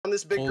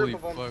this big Holy group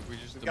of them. fuck, we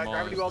just We've got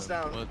gravity walls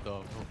demolished down.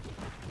 them. What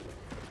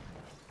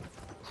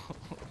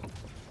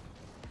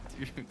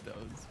the Dude, that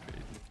was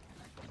crazy.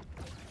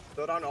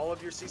 Throw down all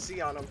of your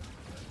CC on them.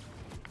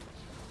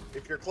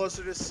 If you're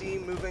closer to C,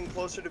 move in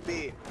closer to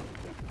B.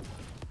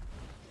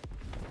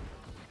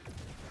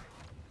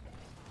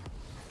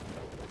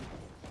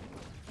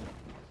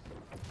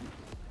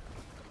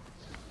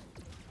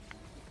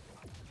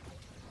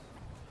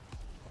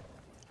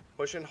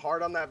 Pushing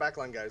hard on that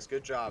backline, guys.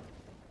 Good job.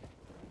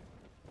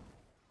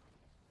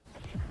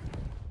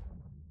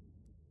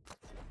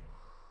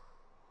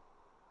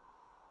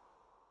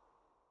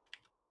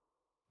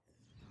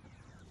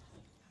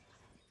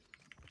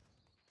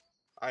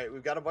 Alright,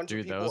 we've got a bunch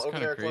of people over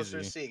there closer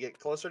to C. Get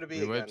closer to B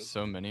again. We wiped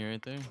so many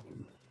right there.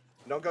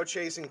 Don't go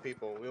chasing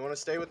people. We want to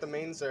stay with the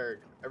main Zerg.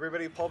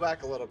 Everybody pull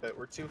back a little bit.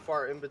 We're too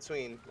far in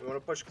between. We want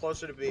to push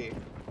closer to B.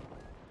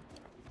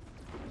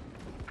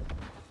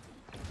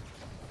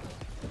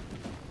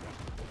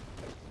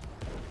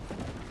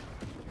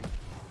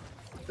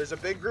 There's a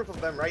big group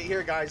of them right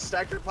here, guys.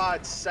 Stack your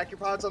pods. Stack your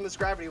pods on this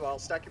gravity wall.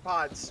 Stack your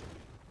pods.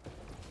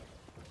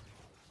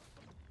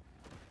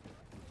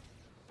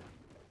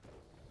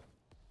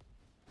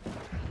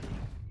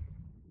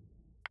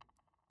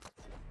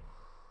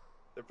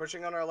 They're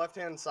pushing on our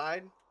left-hand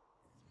side.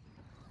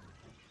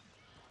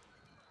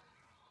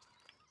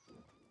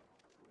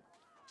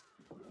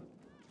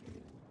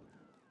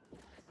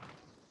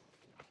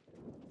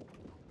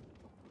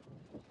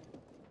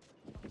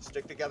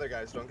 Stick together,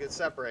 guys. Don't get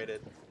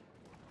separated.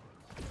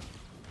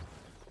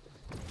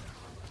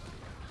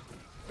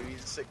 We need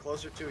to sit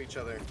closer to each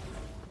other.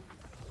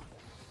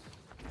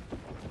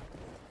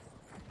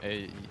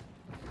 Hey,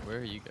 where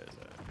are you guys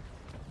at?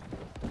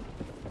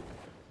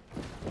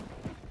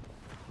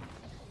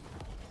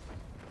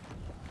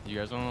 You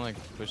guys want to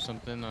like push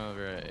something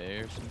over at A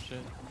or some shit?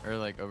 Or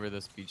like over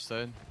this beach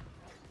side?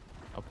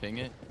 I'll ping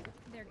it.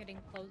 They're getting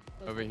close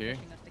over here.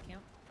 Up the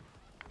camp.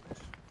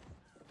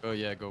 Oh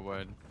yeah, go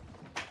wide.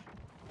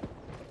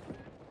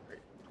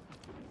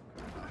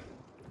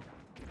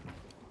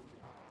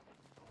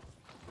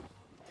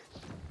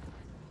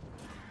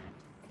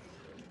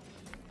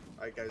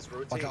 Alright guys,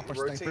 rotate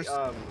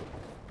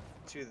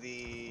to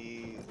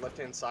the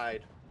left-hand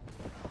side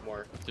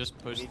more. Just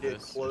push we need to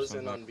close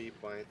in on B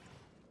point.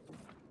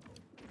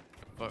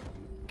 Fuck,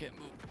 can't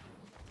move.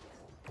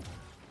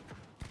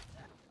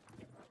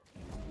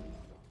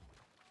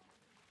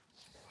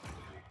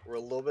 We're a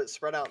little bit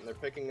spread out and they're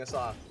picking us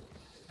off.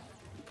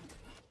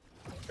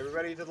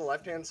 Everybody to the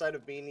left-hand side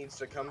of B needs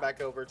to come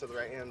back over to the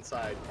right-hand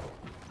side.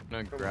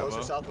 No, from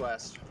closer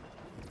southwest.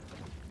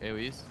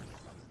 AoEs.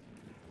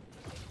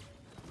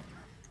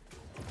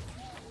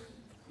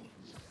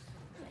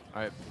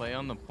 Alright, play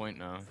on the point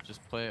now.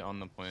 Just play on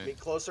the point. Get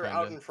closer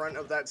out in front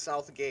of that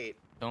south gate.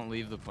 Don't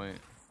leave the point.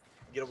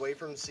 Get away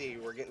from C.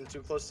 We're getting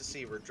too close to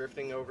C. We're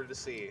drifting over to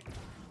C.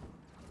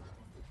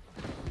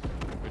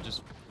 We're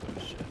just... oh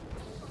shit.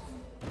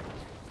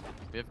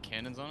 We have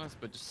cannons on us,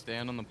 but just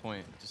stand on the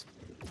point. Just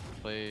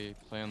play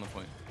on the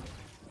point.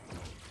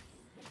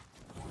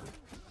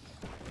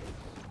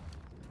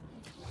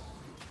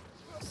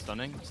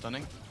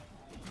 Stunning.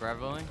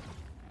 Bravoing.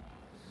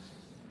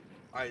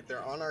 Alright,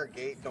 they're on our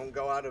gate. Don't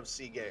go out of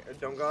C gate.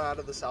 Don't go out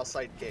of the south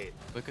side gate.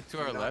 Look to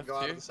our left go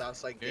out here. of the south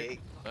side Here. gate.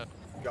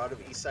 Go out of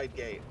east side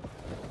gate.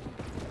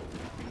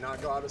 Do not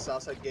go out of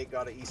south side gate. Go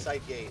out of east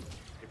side gate.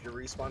 If you're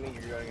respawning,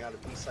 you're going out of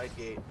east side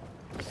gate.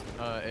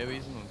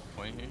 AoE's on the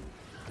point here.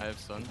 I have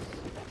suns.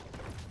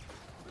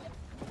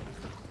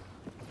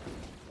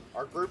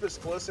 Our group is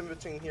close in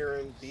between here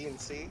and B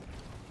and C.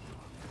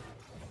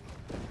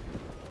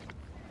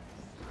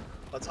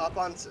 Let's hop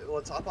on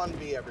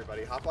B,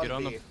 everybody. Hop on Get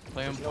on B.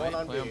 Play on point.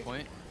 Play on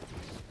point.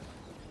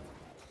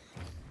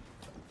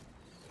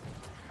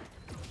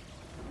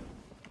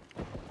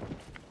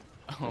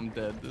 Oh, I'm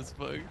dead. This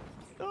bug.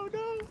 Oh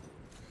no.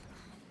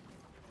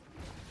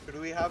 Who do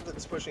we have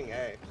that's pushing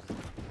A?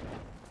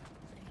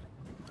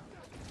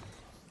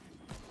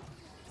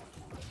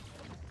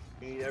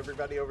 We need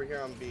everybody over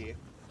here on B.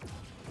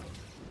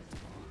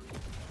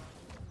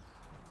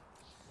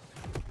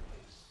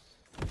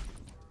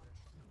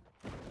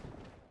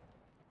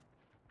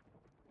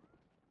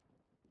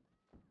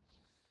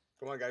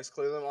 Come on, guys,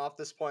 clear them off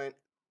this point.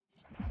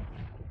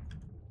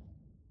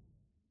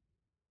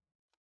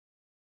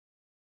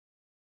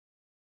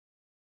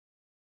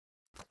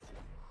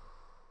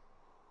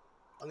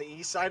 On the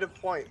east side of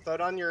point, throw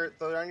down your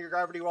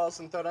gravity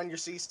walls and throw down your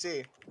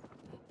CC.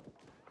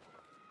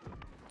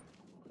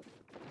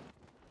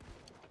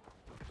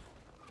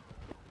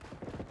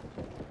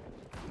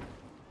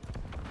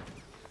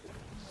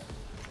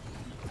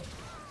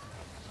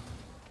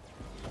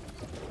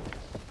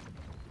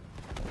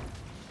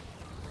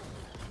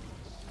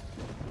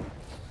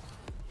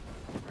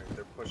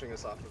 Pushing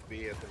us off of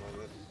B at the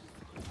moment.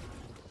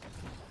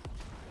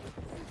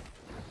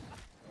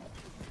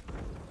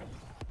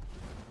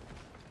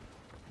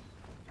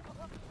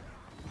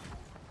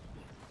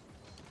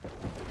 They're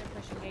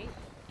pushing gate.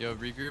 Yo,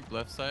 regroup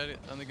left side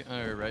on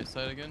the right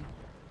side again.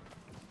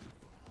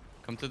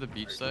 Come to the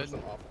beach Alright, side. push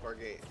them off of our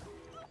gate.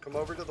 Come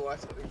over to the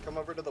west. Come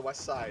over to the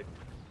west side.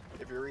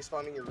 If you're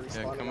respawning, you're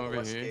respawning come on the over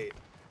west here. gate.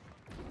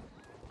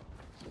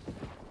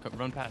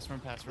 Run past,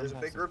 run past, run There's a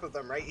past. big group of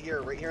them right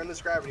here in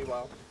this gravity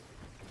well.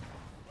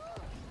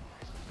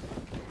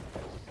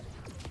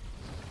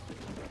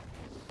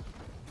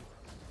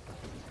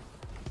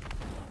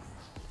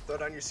 Throw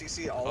down your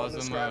CC all Cause in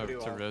this them gravity to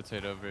well.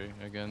 rotate over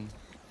again.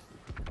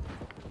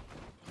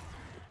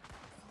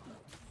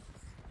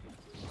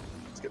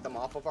 Let's get them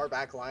off of our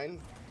back line.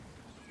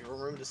 Give them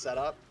room to set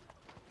up.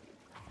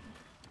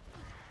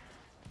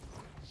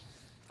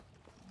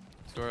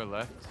 To our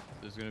left,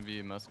 there's gonna be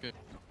a musket.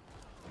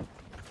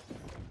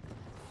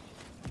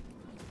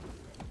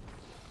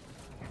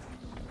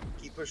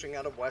 Keep pushing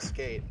out of west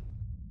gate.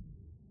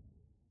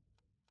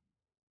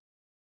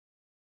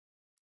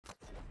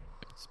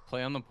 Let's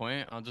play on the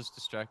point. I'll just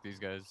distract these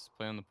guys.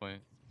 Play on the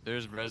point.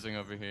 There's rezzing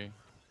over here.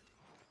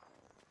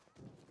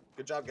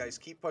 Good job, guys.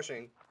 Keep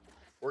pushing.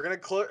 We're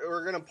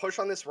gonna push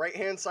on this right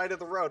hand side of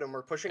the road, and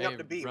we're pushing up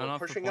to B. Run We're off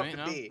pushing the up point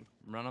to now. B.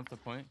 Run off the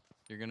point.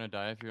 You're gonna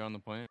die if you're on the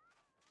point.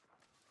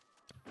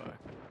 Fuck.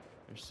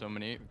 There's so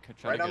many.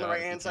 Right on the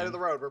right hand side of the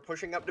road. We're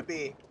pushing up to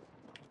B.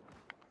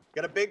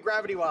 Got a big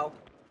gravity well.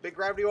 Big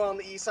gravity well on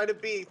the east side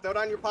of B. Throw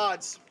down your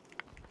pods.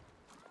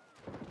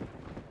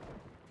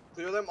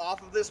 Clear them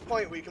off of this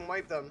point. We can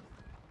wipe them.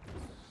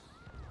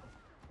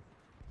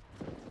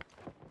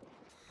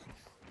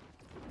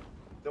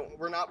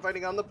 We're not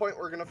fighting on the point.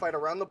 We're gonna fight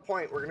around the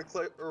point. We're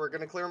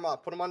gonna clear them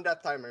off. Put them on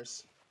death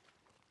timers.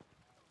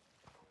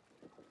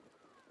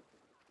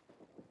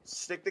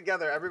 Stick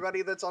together.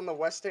 Everybody that's on the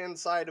west hand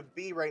side of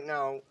B right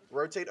now,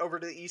 rotate over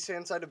to the east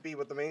hand side of B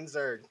with the main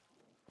Zerg.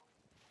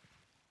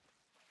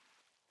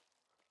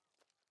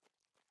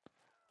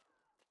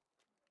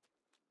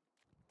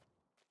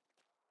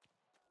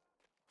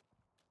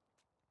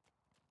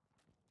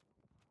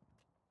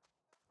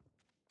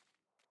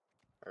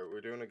 All right,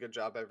 we're doing a good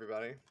job,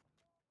 everybody.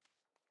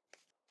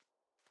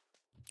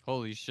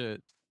 Holy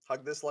shit.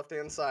 Hug this left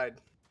hand side.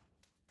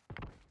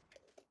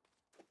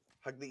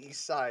 Hug the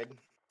east side.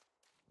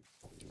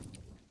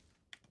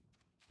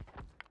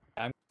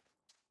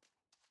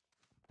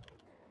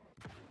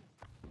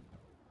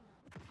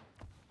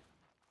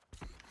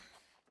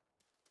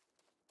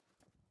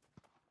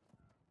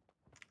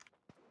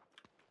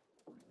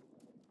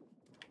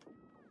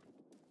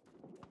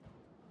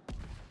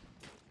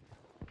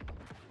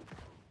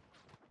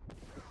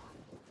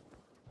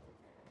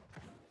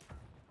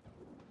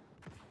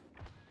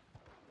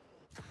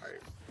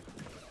 Alright.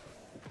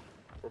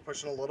 We're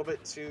pushing a little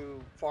bit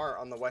too far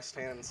on the west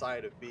hand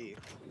side of B.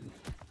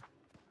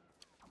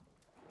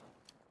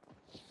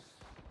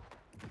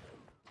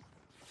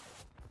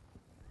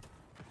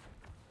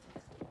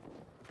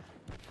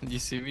 You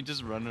see me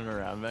just running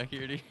around back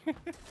here, dude?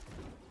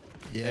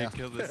 Yeah. Hey,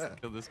 kill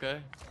this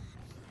guy.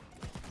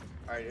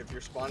 Alright, if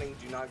you're spawning,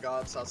 do not go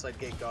out south side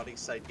gate, go out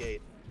east side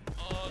gate.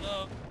 Oh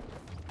no.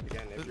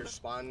 Again, if you're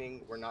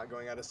spawning, we're not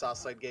going out of south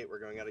side gate, we're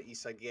going out of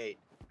east side gate.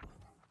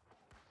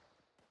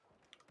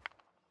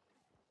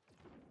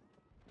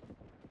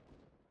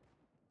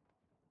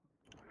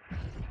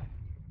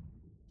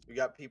 We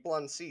got people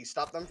on C.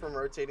 Stop them from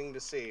rotating to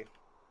C.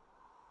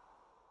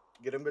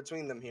 Get in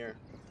between them here.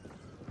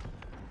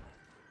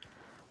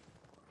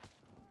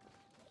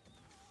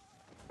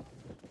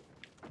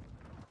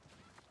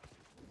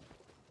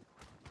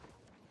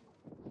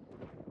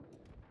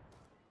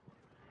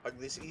 Hug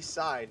this east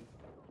side.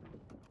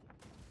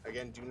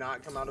 Again, do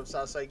not come out of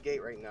south side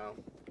gate right now.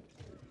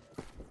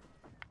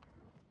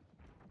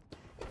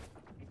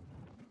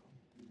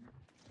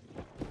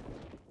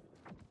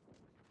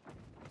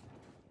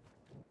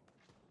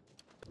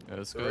 Yeah,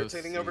 let's They're go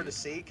rotating over to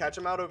C. Catch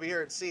them out over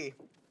here at C.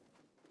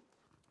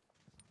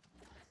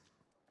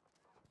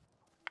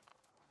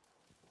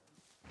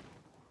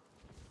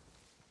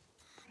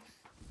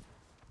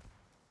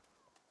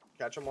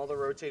 Catch them while they're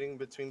rotating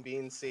between B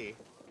and C.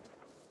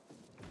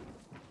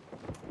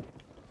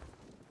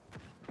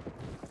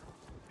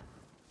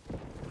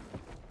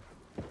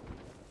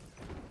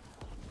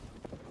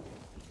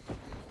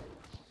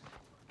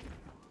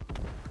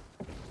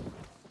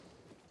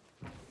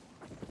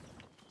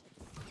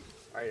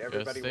 All right,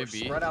 everybody, we're stay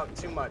B. spread out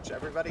too much.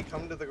 Everybody,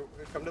 come to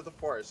the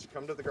forest.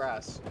 Come to the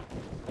grass.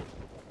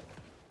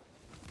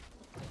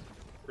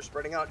 We're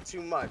spreading out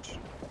too much.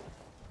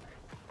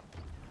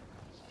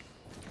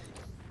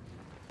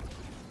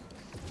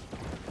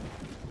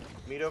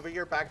 Meet over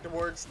here, back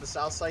towards the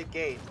south side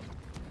gate.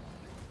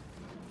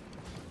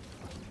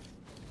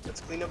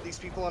 Let's clean up these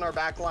people in our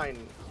back line.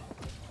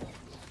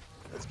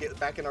 Let's get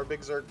back in our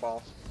big Zerg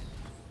ball.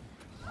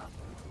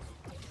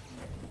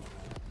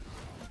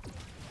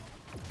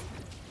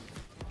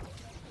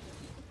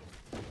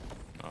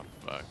 Oh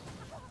fuck.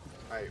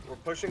 Alright, we're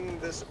pushing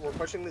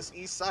this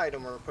east side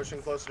and we're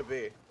pushing close to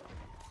B.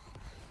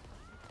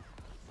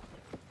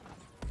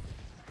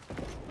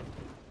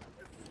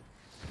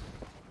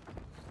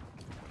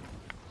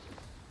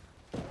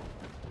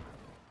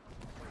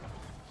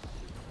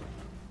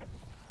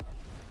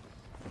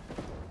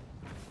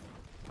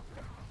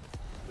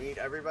 We need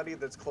everybody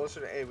that's closer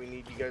to A, we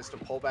need you guys to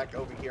pull back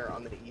over here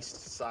on the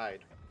east side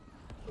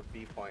of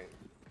B point.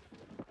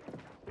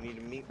 We need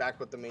to meet back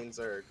with the main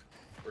Zerg.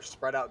 We're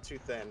spread out too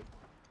thin.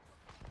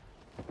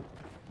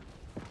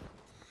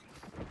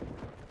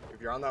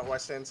 If you're on that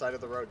west-hand side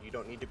of the road, you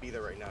don't need to be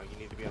there right now. You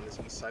need to be on this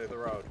east side of the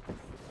road.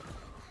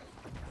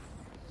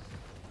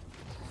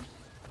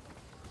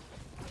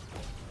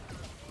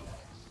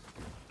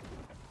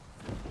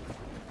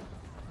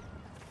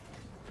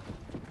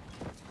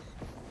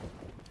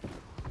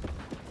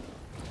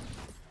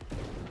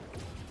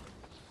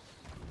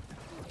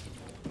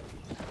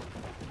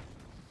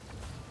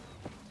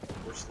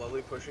 We're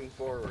slowly pushing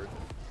forward.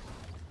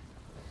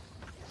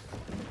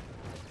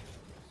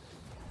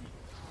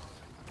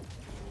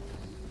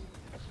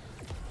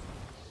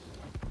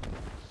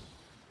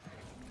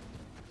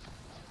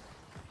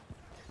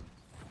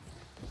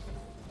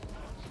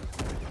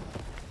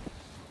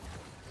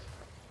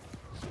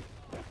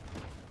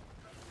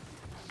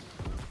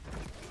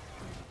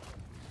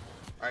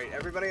 Alright,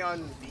 everybody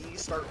on B,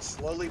 start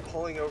slowly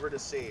pulling over to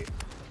C.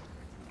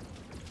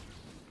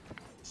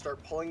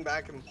 Start pulling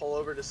back and pull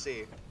over to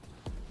C.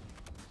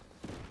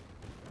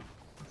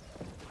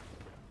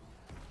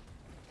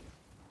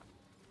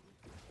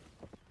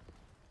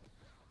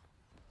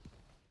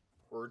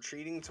 We're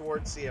retreating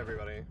towards C,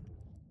 everybody.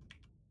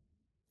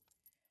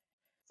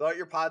 Throw out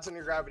your pods and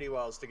your gravity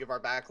wells to give our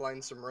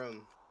backline some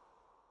room.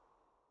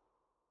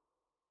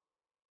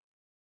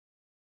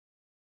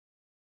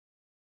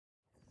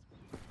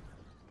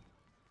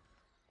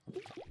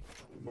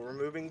 But we're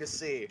moving to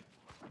C.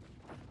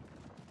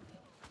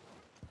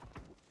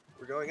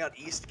 We're going out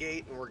East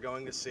Gate and we're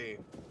going to C.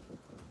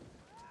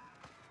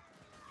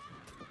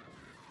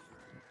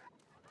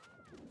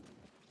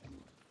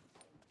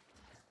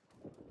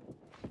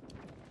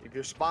 If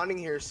you're spawning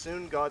here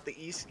soon, go out the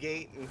East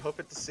Gate and hoof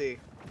it to C.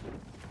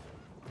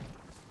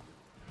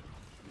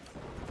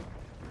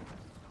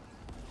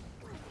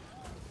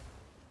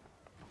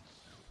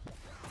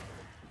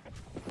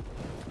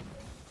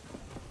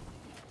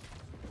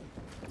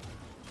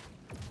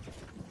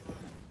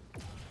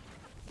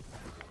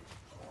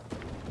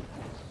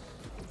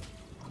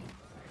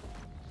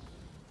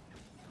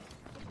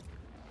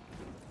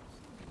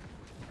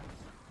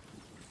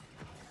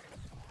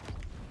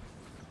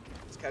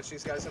 Catch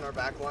these guys in our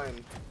back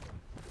line.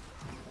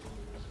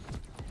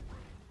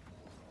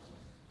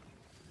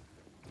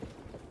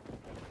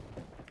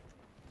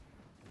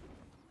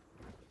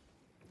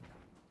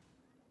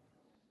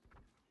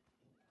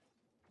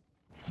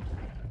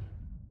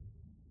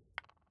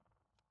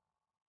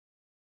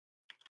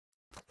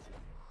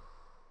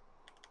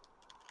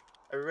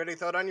 Everybody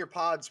throw down your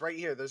pods right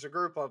here. There's a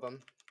group of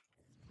them.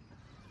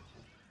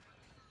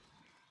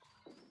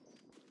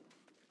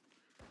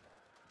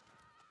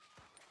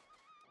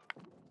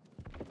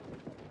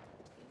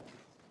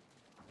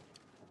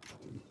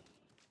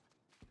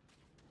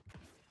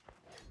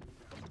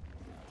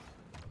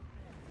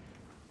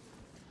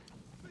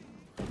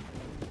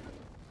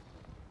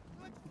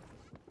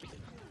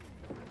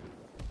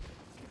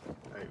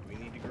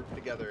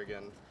 Together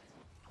again.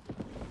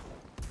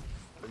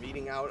 We're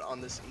meeting out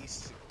on this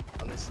east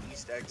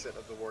exit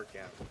of the war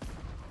camp.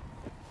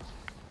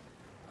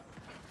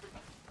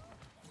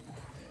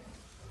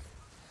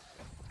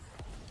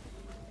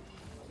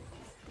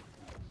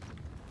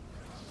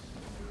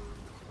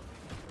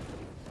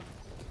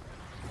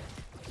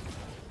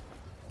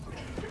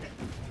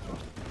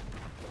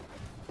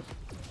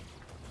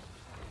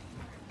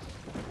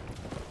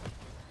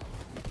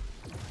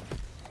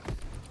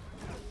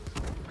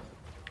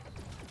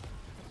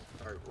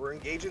 We're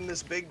engaging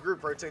this big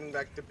group rotating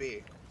back to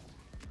B.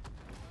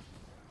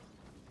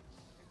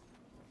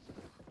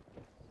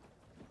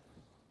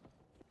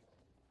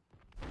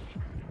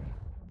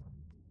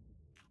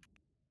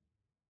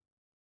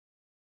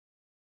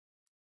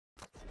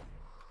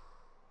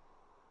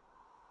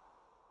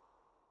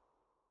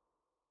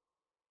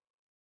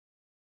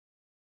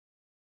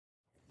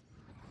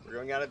 We're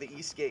going out of the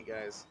East Gate,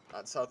 guys.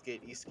 Not South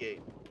Gate, East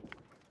Gate.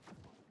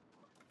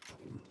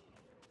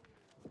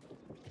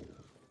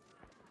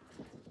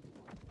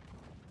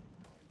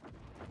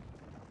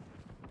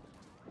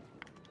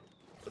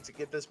 Let's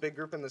get this big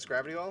group in this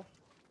gravity well.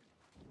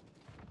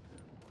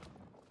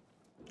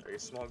 Are you a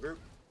small group?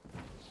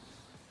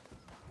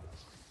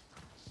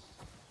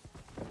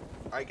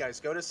 Alright guys,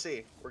 go to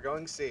C. We're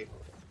going C.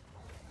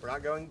 We're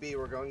not going B,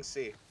 we're going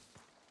C.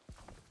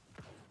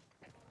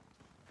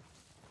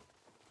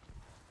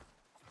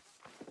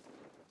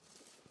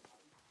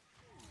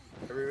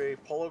 Everybody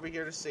pull over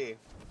here to C.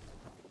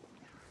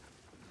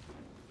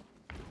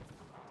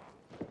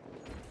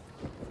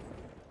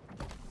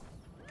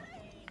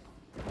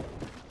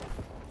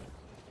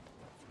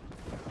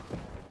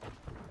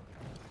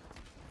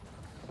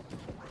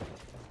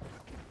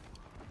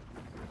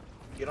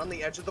 Get on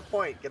the edge of the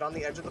point. Get on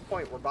the edge of the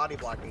point. We're body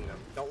blocking them.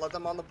 Don't let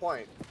them on the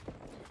point.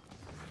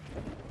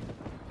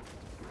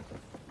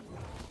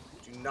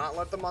 Do not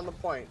let them on the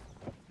point.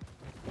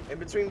 In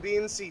between B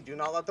and C, do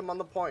not let them on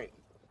the point.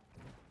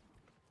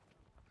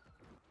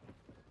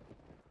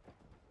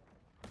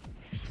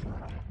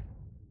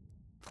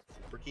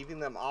 keeping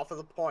them off of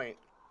the point.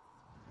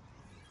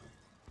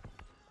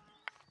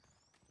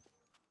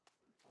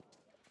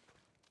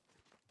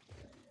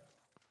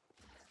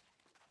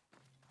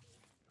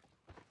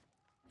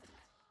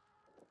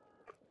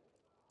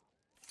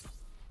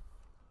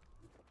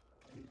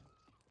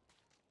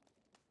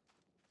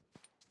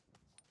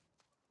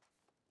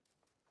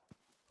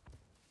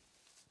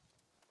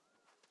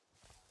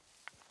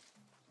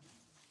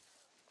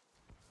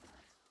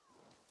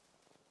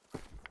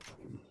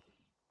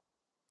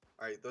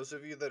 Alright, those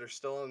of you that are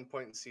still in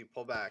point C,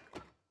 pull back.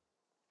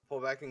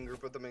 Pull back and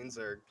group with the main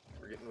Zerg.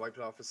 We're getting wiped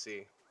off of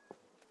C.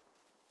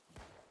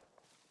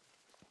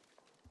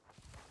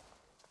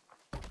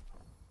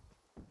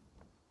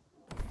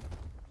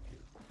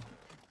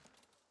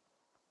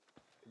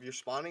 If you're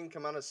spawning,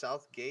 come out of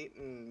South Gate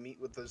and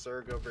meet with the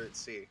Zerg over at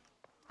C.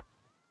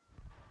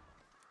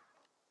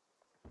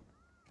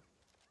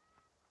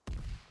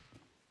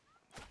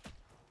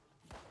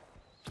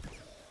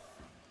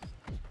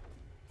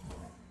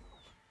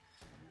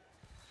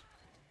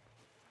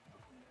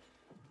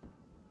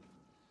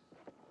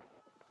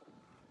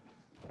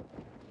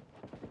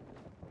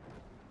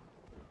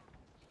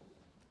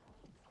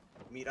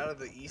 Meet out of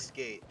the East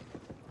Gate.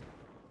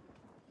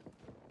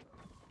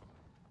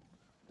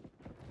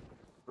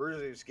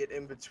 Bruisers, get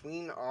in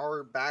between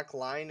our back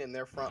line and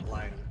their front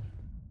line.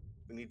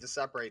 We need to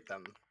separate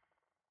them.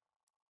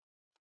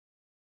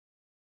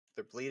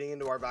 They're bleeding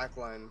into our back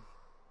line.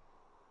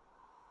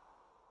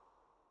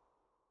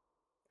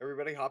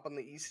 Everybody hop on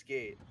the East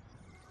Gate.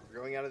 We're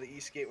going out of the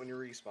East Gate when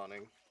you're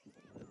respawning.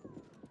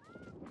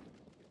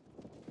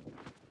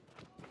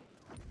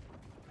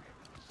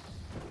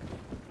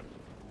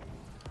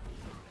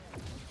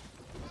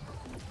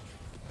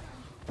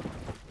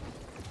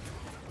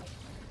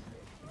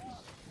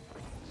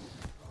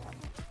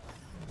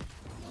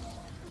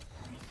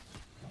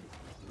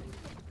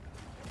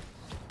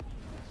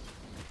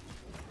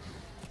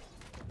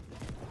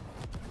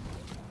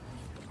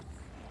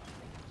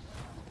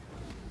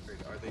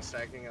 Are they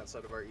stacking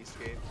outside of our East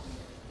Gate?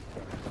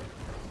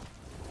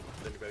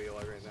 Is anybody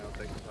alive right now?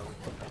 They can tell me.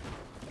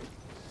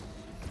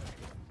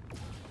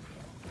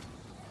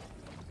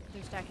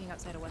 They're stacking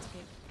outside of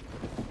Westgate.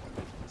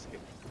 West Gate.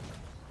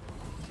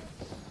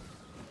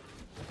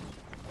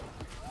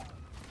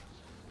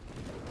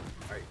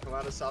 Alright, come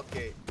out of South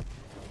Gate.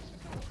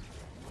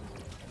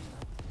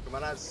 Come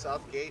on out of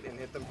South Gate and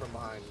hit them from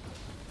behind.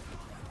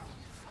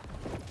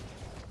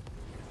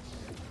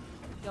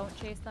 Don't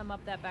chase them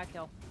up that back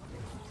hill.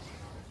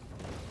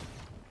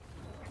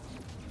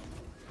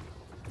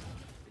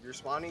 If you're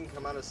spawning,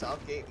 come out of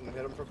South Gate and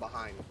hit them from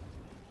behind.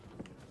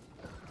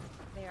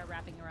 They are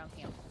wrapping around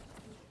camp.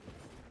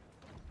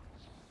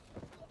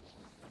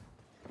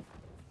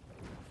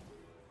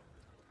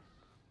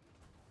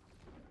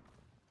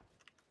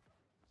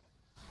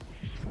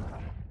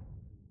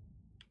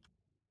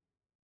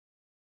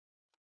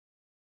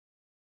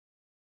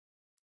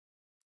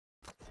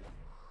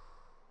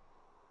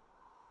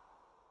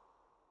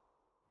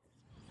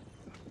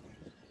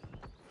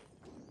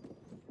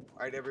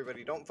 Alright,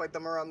 everybody, don't fight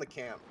them around the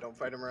camp. Don't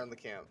fight them around the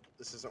camp.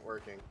 This isn't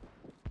working.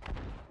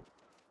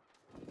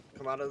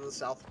 Come out of the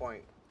south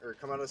point, or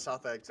come out of the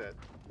south exit.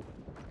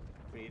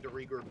 We need to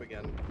regroup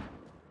again.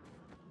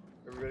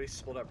 Everybody's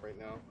split up right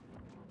now.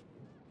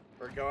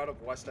 Or go out of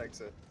west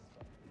exit.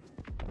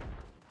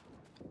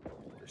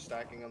 They're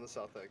stacking on the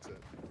south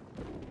exit.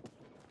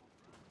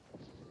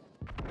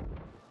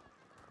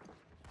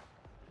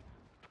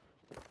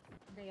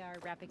 They are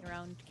wrapping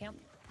around camp.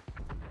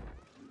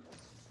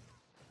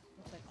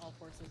 Looks like all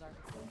forces are.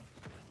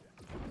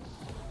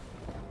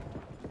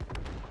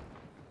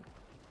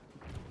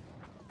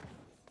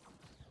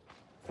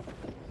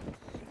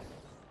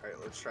 Alright,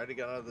 let's try to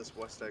get out of this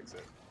west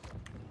exit.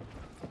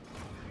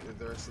 With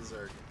the rest of the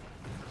Zerg.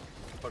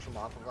 Push them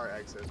off of our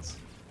exits.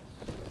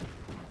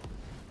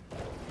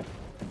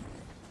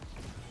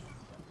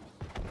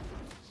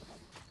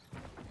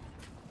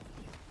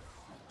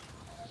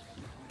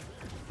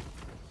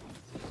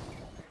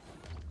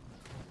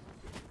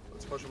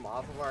 Let's push them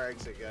off of our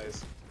exit,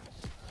 guys.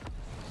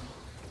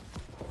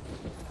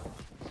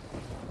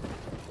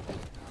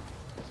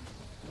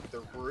 If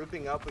they're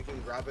grouping up, we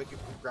can grab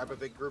a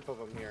big group of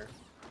them here.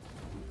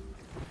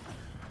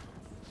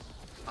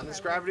 On this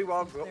gravity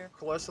wall, go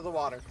close to the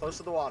water. Close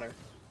to the water.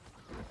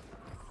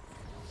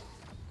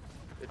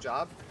 Good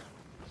job.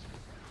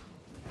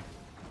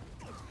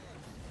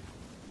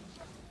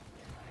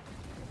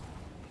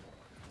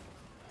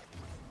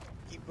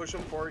 Keep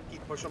pushing forward.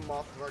 Keep pushing them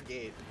off of our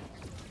gate.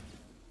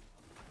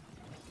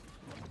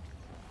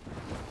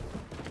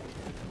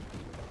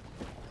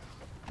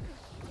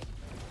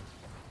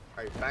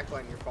 Alright,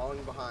 backline, you're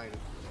falling behind.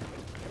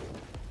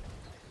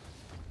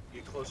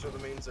 Get closer to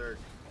the main Zerg.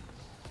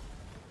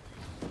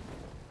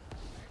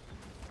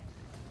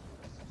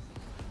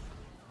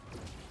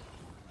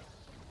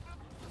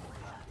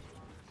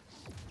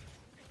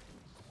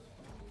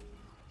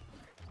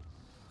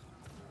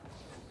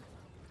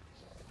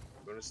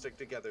 We're gonna stick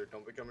together.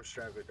 Don't become a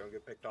straggler. Don't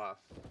get picked off.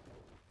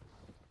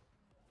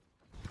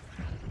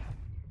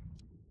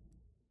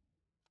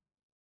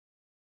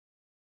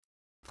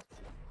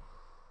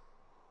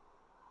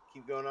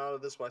 Keep going out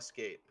of this west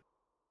gate.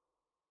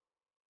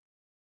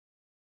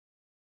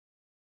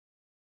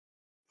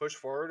 Push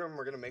forward and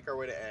we're going to make our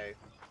way to A.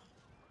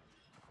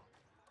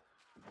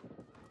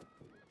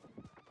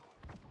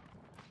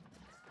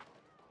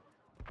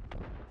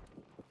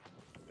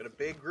 Got a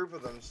big group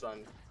of them,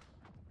 son.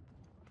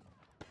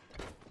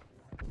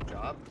 Good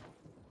job.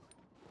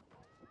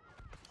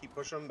 Keep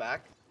pushing them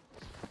back.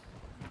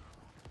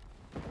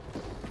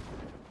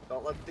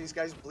 Don't let these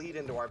guys bleed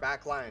into our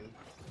back line.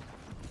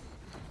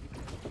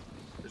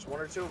 There's one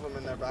or two of them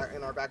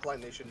in our back line.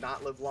 They should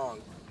not live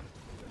long.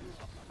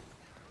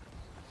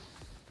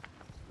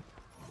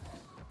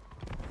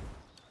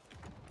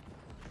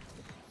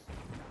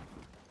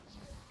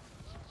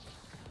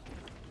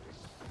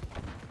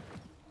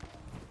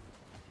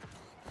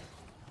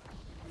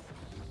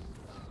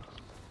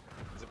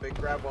 There's a big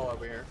grab wall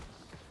over here.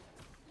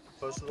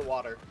 Close to the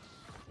water.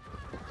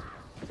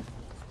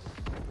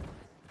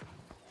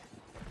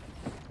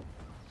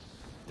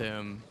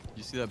 Damn,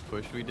 you see that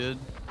push we did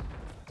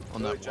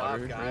on Good that job,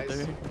 water guys. right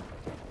there?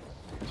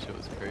 That shit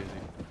was crazy.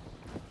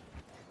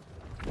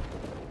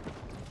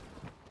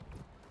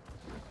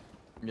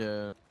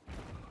 Yeah.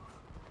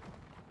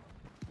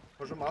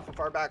 Push them off of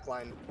our back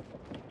line.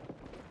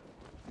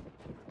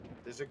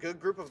 There's a good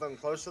group of them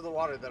close to the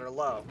water that are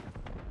low.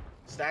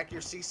 Stack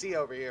your CC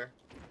over here.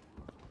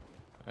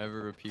 I have a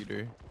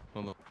repeater.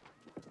 Hold on.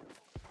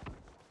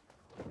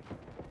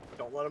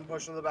 Don't let them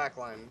push in the back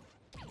line.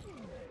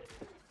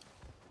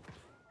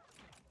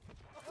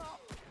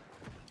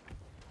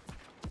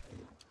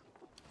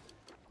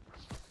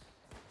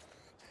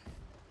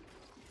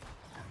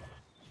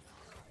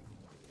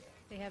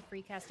 They have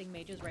free casting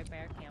mages right by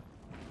our camp.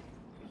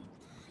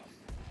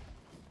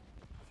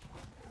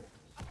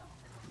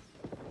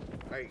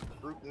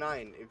 Alright, group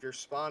 9. If you're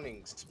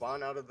spawning,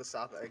 spawn out of the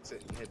south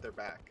exit and hit their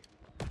back.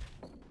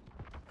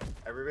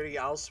 Everybody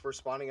else, we're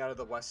spawning out of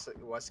the west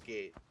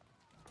gate.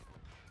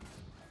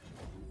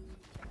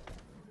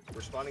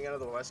 We're spawning out of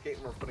the west gate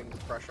and we're putting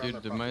pressure on Dude,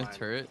 the did front my line.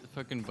 turret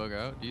fucking bug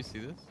out? Do you see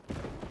this?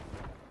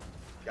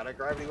 Got a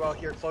gravity well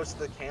here close to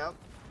the camp.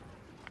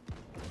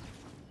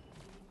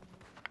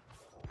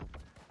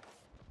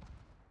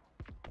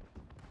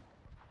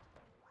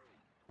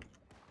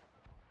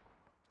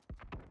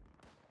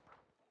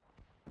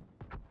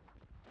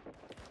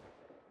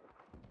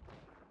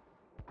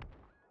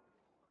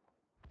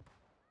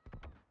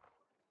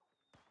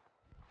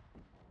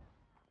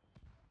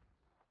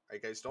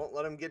 Alright guys, don't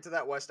let them get to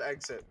that west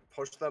exit.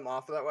 Push them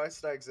off of that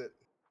west exit.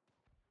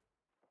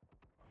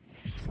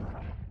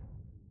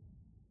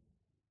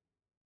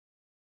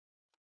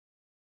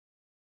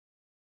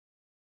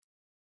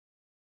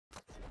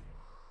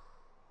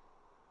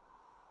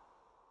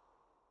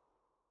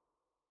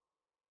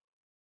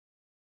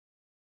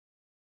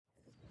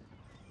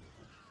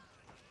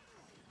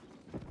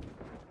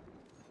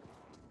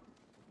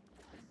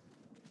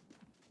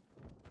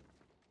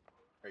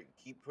 Alright,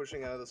 keep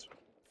pushing out of this.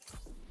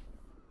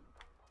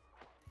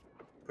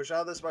 Push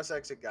out of this west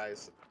exit,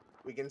 guys.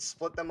 We can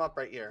split them up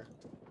right here.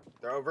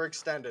 They're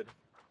overextended.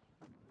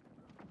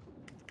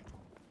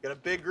 Got a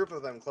big group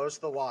of them close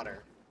to the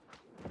water.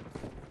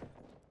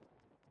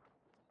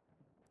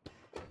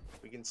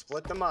 We can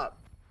split them up.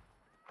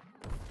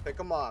 Pick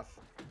them off.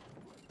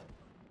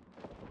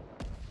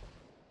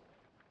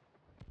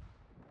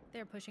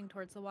 They're pushing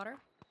towards the water.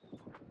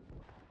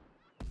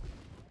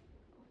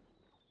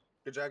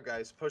 Good job,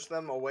 guys. Push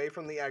them away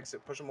from the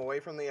exit. Push them away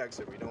from the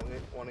exit. We don't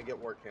want to get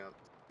war camped.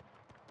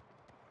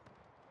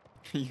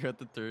 You got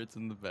the turrets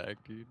in the back,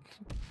 dude.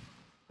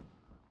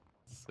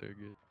 So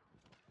good.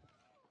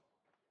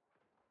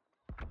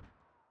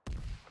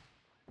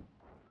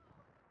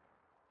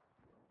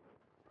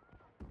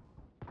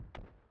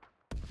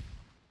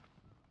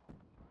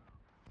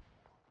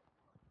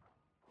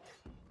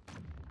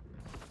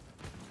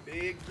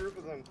 Big group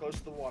of them close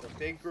to the water.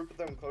 Big group of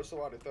them close to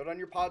the water. Throw down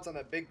your pods on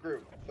that big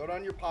group. Throw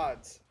down your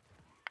pods.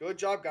 Good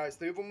job, guys.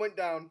 3 of them went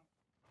down.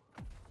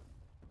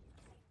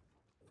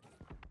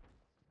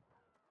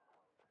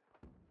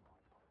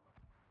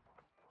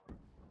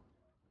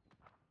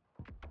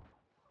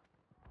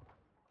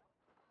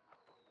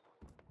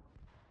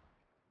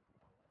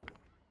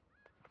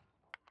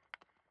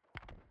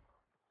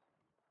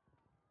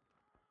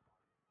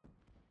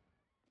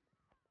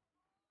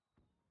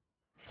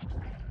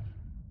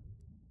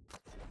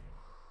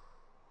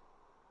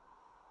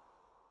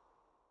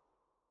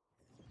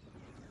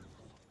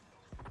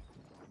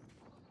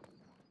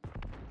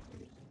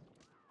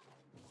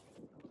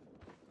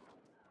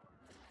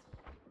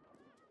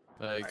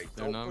 Like, Alright,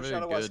 they're don't not push very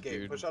out of west good, gate.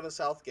 dude. Push out of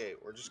south gate.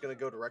 We're just gonna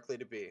go directly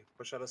to B.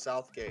 Push out of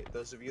south gate.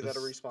 Those of you that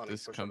are respawning,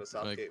 push out of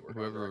south like, gate. We're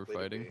going whoever we're directly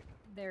to fighting. B.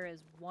 There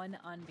is one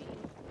on B.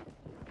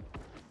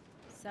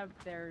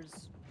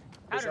 There's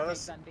Push outer out of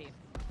gates on B.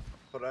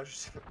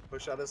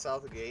 Push out of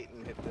south gate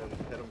and hit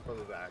them from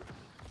the back.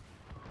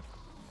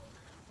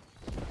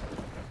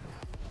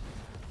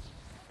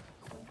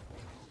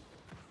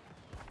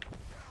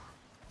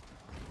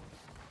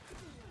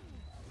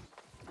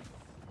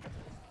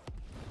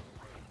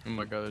 Oh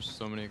my god, there's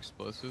so many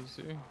explosives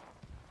here.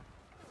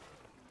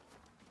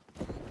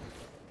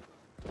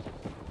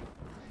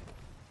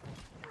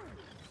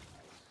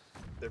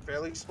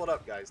 fairly split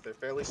up, guys. They're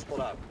fairly split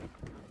up.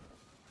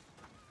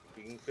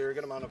 You can clear a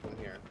good amount of them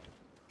here.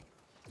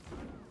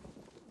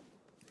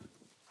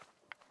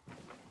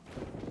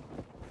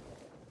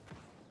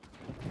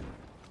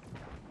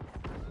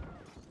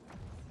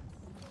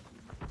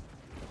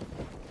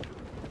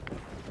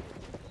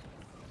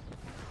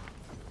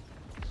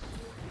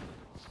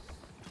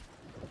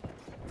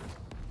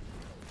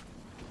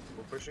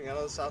 We're pushing out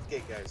of the south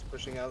gate, guys.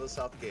 Pushing out of the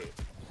south gate.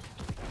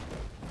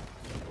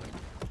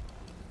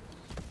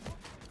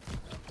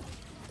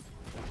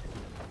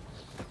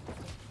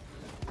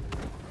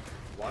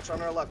 Watch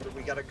on our left.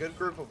 We got a good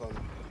group of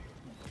them.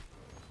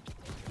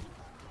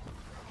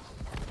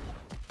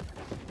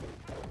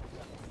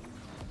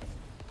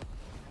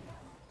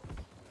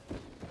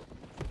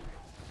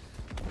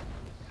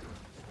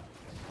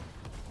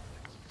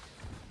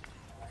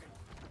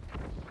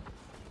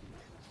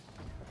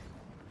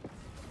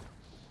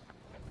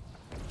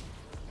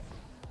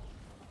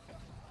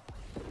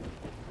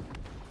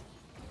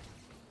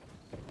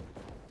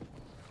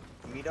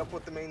 Meet up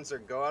with the main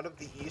Zerg. Go out of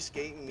the east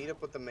gate and meet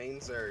up with the main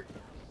Zerg.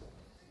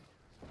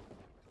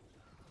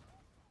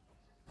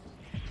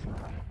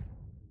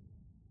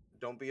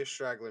 Don't be a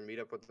straggler. Meet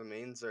up with the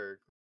main Zerg.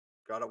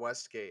 Go out of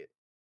west gate.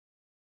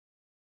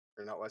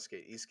 Or not west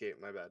gate. East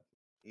gate. My bad.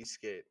 East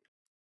gate.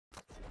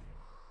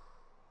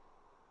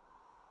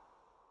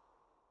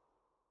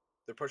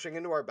 They're pushing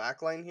into our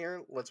backline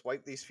here. Let's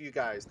wipe these few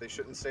guys. They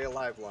shouldn't stay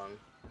alive long.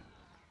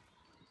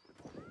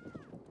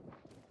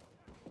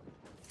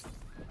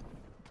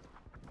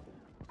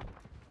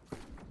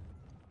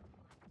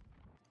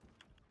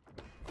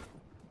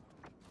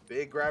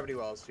 Big gravity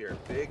wells here.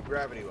 Big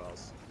gravity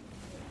wells.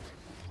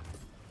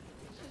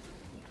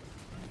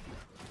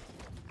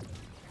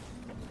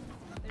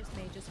 There's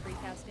mages free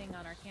casting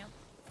on our camp.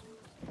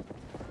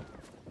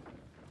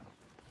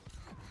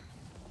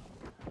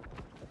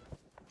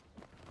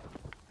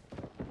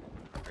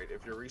 Alright,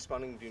 if you're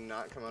respawning, do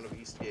not come out of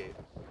East Gate.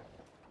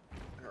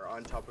 Or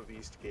on top of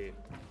East Gate.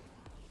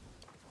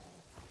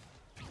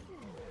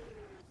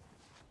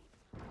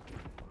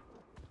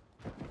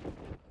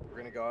 We're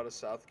gonna go out of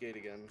South Gate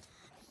again.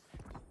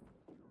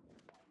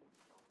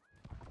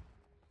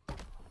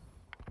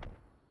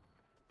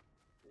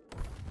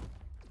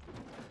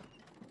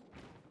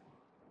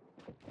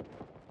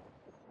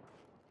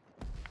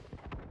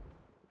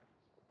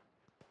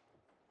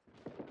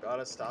 Go out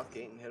of South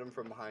Gate and hit him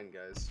from behind,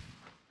 guys.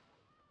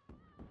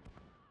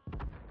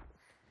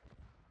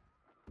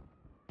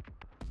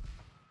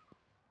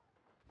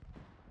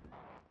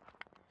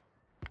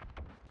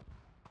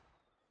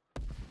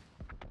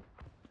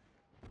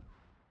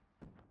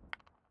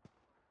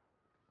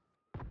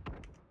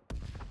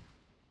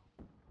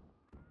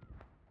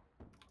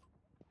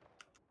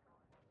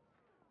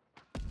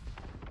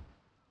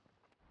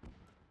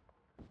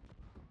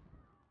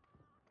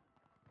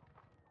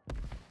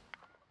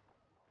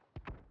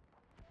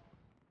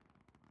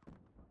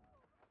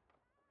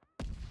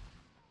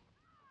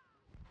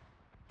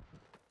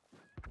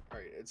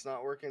 Alright, it's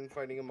not working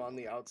fighting him on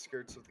the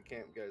outskirts of the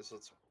camp, guys.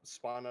 Let's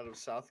spawn out of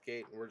South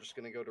Gate and we're just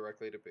gonna go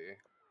directly to B.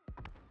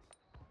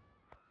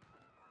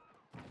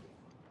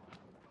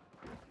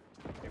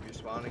 If you're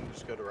spawning,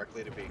 just go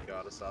directly to B. Go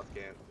out of South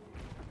Gate.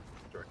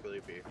 Directly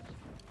to B.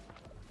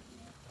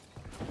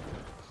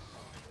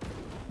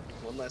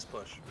 One last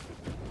push.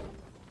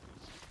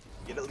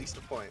 Get at least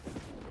a point.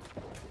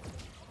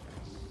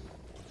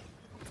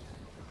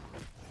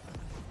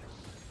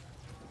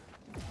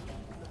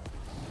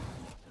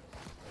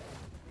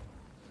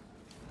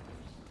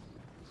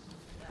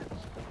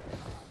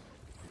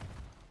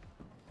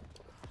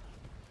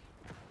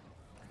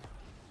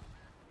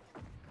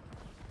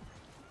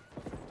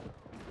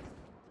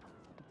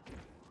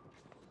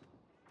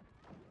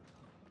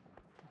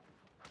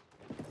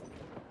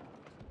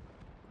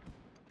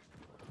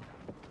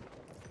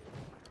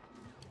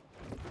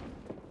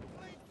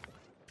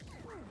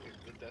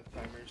 The death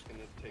timer is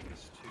gonna take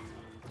us to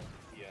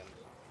the end.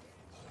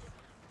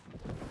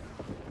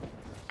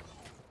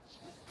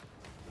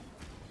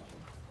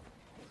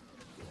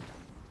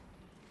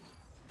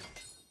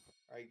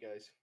 Alright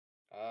guys.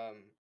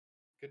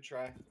 Good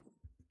try.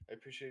 I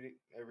appreciate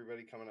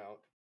everybody coming out.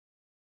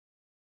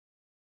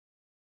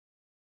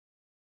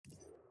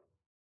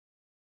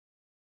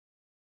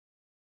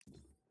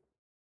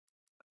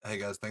 Hey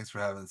guys, thanks for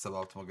having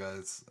suboptimal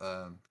guys.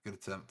 Good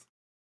attempt.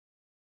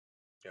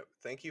 Yep.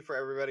 Thank you for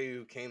everybody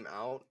who came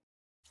out.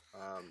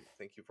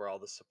 Thank you for all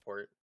the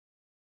support.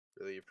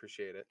 Really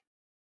appreciate it.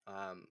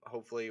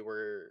 Hopefully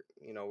we're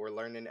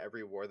learning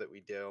every war that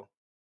we do.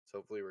 So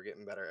hopefully we're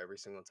getting better every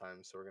single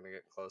time. So we're gonna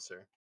get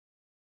closer.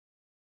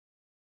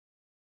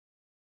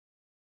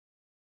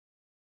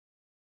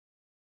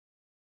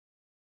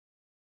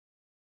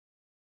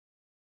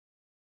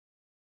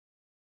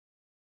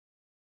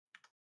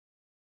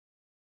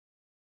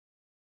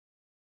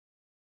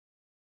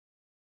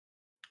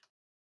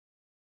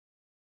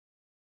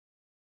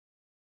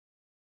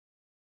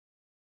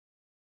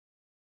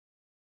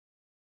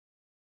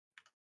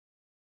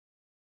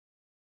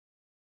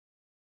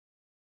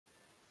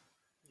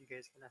 You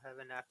guys gonna have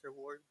an after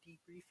war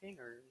debriefing,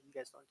 or you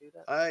guys don't do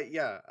that?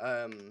 Yeah.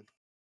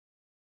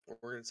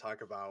 We're gonna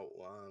talk about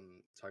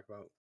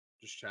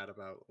just chat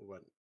about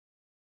what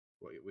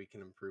we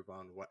can improve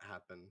on, what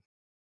happened,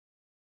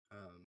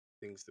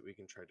 things that we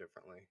can try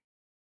differently.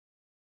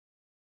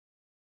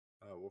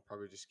 We'll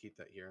probably just keep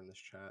that here in this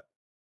chat.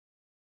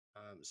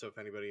 So if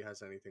anybody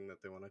has anything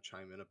that they want to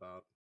chime in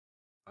about,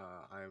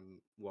 I'm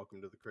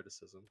welcome to the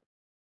criticism.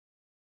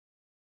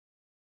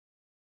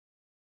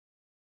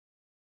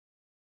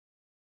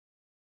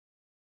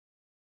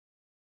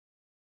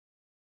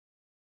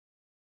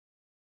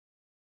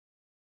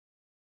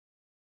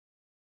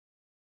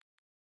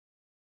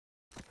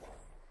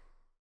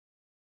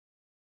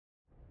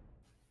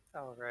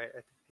 All right, I think